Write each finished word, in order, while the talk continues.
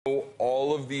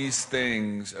of these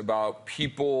things about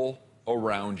people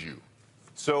around you?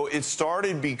 So it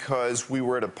started because we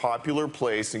were at a popular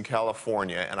place in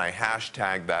California, and I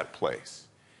hashtagged that place.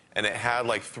 And it had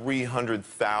like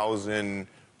 300,000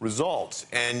 results.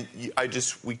 And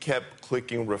we kept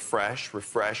clicking refresh,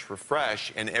 refresh,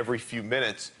 refresh, and every few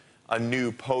minutes, a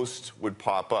new post would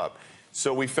pop up.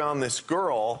 So we found this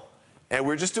girl, and we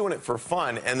were just doing it for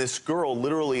fun, and this girl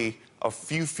literally a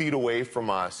few feet away from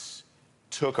us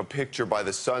took a picture by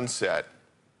the sunset,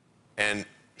 and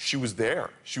she was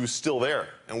there. She was still there.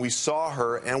 And we saw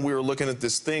her, and we were looking at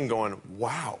this thing going,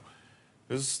 wow,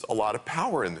 there's a lot of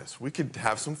power in this. We could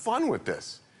have some fun with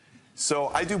this. So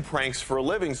I do pranks for a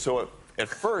living, so at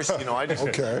first, you know, I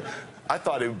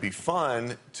thought it would be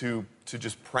fun to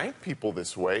just prank people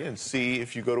this way and see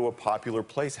if you go to a popular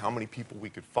place, how many people we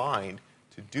could find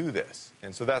to do this.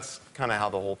 And so that's kind of how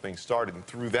the whole thing started. And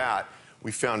through that,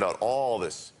 we found out all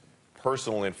this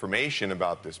personal information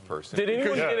about this person. Did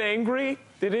anyone get angry?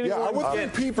 Did anyone I would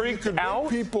think people could make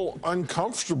people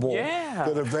uncomfortable.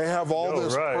 That if they have all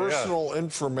this personal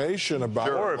information about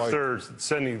or it, if they're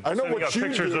sending out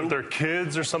pictures of their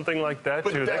kids or something like that,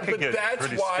 too. That could get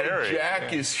pretty scary. That's why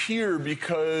Jack is here,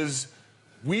 because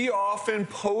we often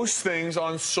post things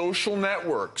on social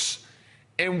networks,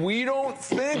 and we don't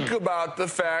think about the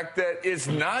fact that it's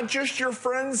not just your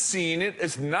friends seeing it,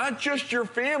 it's not just your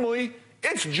family,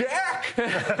 it's Jack.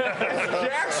 It's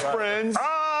Jack's friends.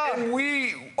 And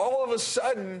all of a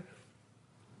sudden,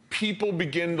 people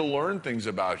begin to learn things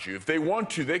about you. If they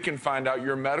want to, they can find out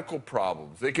your medical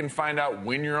problems. They can find out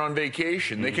when you're on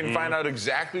vacation. They can find out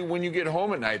exactly when you get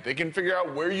home at night. They can figure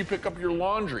out where you pick up your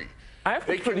laundry. I have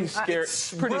a pretty scary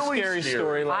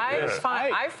story like this.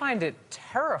 I find it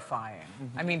terrifying.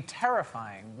 I mean,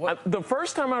 terrifying. The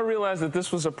first time I realized that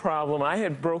this was a problem, I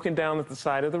had broken down at the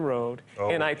side of the road,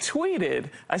 and I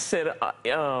tweeted, I said,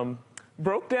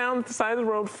 broke down at the side of the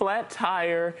road, flat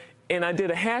tire, and I did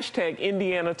a hashtag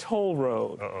Indiana Toll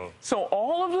Road. So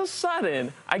all of a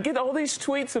sudden, I get all these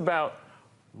tweets about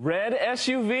red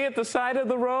SUV at the side of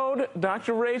the road.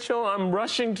 Dr. Rachel, I'm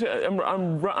rushing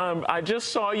to, I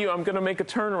just saw you, I'm going to make a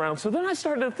turnaround. So then I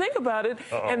started to think about it,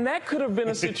 and that could have been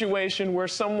a situation where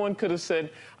someone could have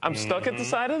said, I'm stuck at the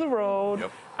side of the road,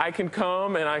 I can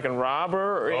come and I can rob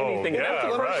her or anything.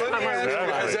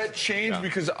 Has that changed?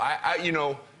 Because you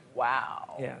know,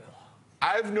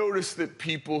 I've noticed that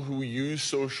people who use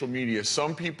social media,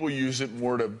 some people use it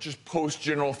more to just post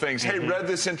general things. Hey, read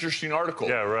this interesting article.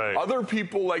 Other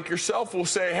people, like yourself, will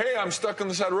say, hey, I'm stuck on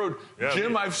the side of the road.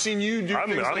 Jim, I've seen you do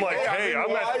things I'm like, hey,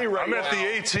 I'm at the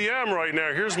ATM right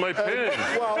now. Here's my PIN.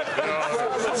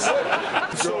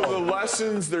 So the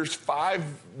lessons, there's 5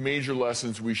 major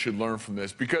lessons we should learn from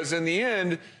this. Because in the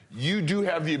end, you do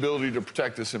have the ability to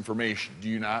protect this information, do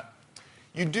you not?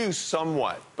 You do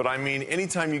somewhat, but I mean,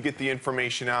 anytime you get the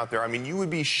information out there, I mean, you would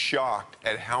be shocked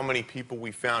at how many people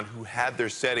we found who had their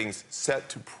settings set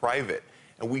to private,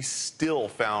 and we still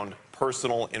found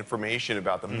personal information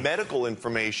about them, medical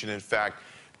information, in fact,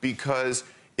 because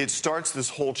it starts this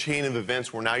whole chain of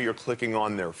events where now you're clicking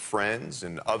on their friends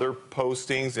and other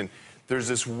postings, and there's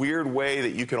this weird way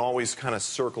that you can always kind of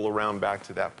circle around back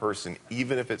to that person,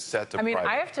 even if it's set to private.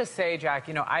 I have to say, Jack,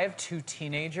 you know, I have 2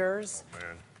 teenagers.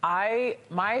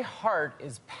 My heart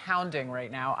is pounding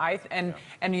right now. And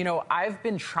you know, I've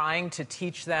been trying to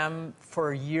teach them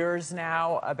for years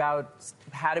now about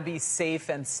how to be safe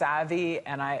and savvy,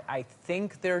 and I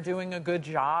think they're doing a good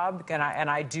job, and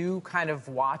I do kind of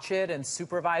watch it and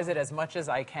supervise it as much as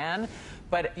I can.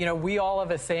 But you know, we all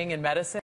have a saying in medicine.